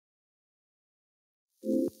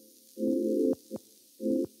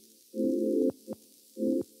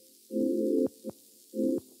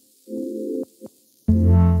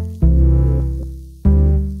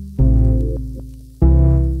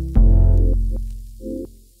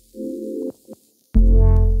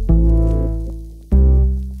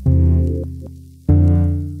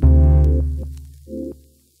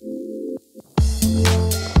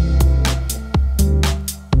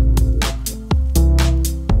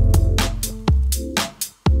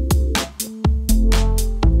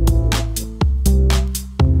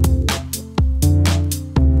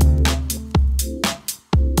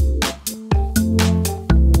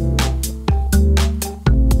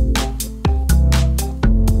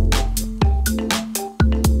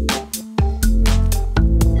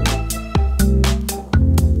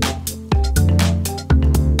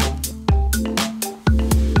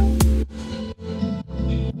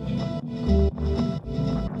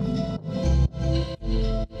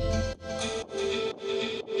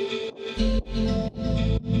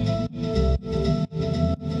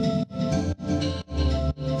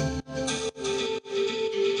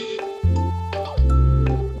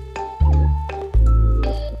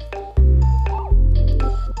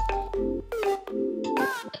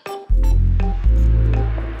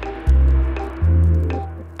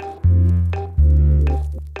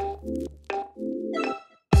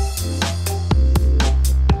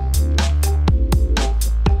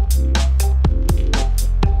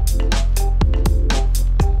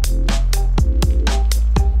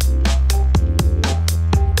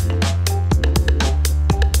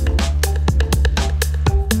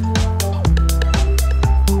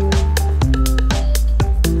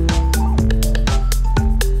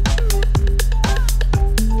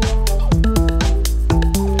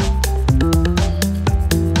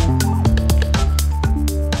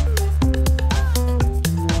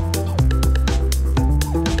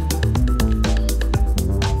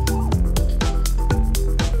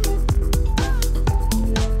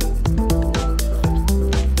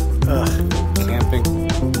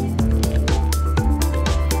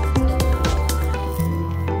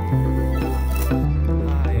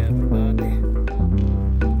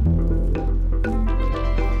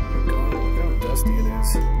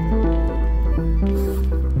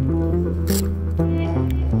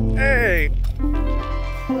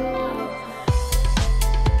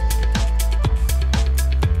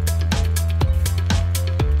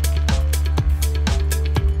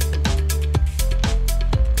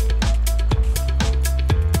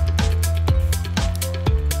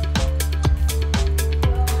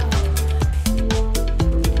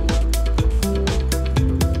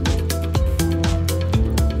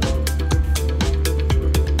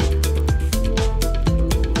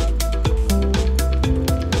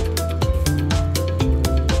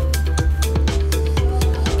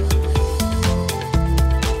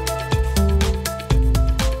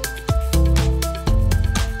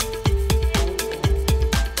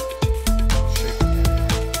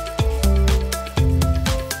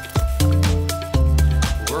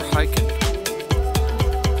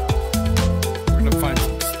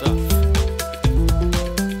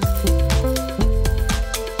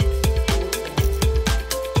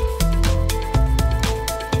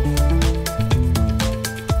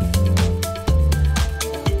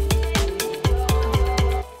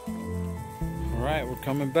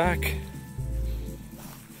coming back.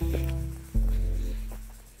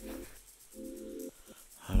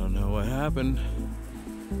 I don't know what happened,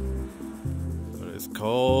 but it's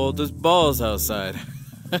cold as balls outside.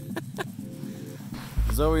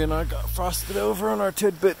 Zoe and I got frosted over on our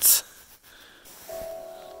tidbits.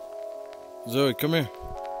 Zoe, come here.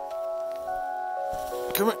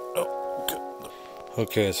 Come here. Oh,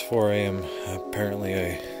 okay, it's 4 a.m. Apparently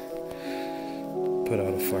I put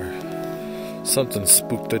out a fire. Something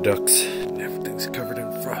spooked the ducks. And everything's covered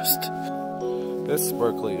in frost. This is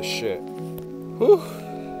sparkly as shit. Whew.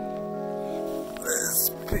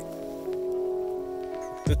 This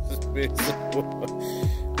is big. We're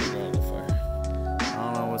on the fire. I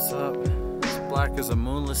don't know what's up. It's black as a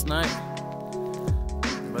moonless night.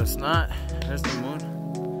 But it's not. There's the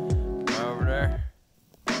moon. Right over there.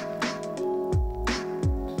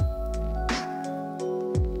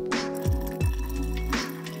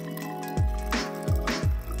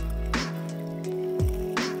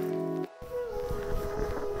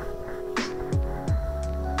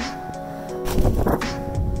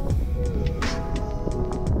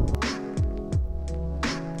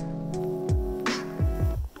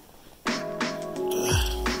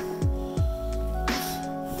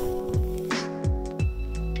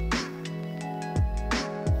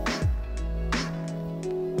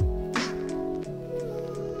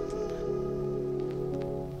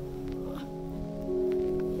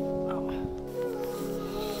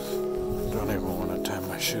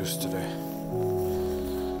 Shoes today.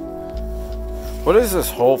 What is this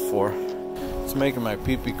hole for? It's making my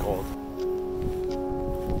pee-pee cold.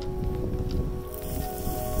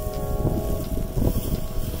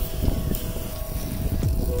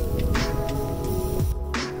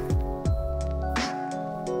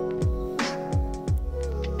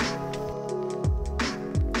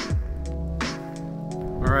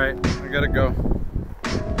 All right, I gotta go.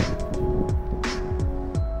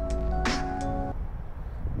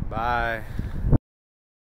 Bye.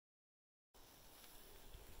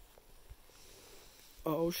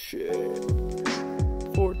 Oh shit.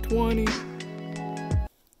 420.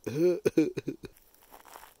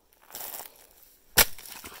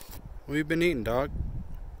 What you been eating, dog?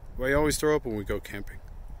 Why you always throw up when we go camping?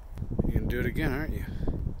 You're gonna do it again, aren't you?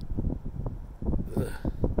 Ugh.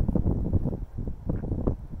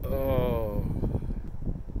 Oh.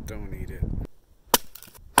 Don't eat.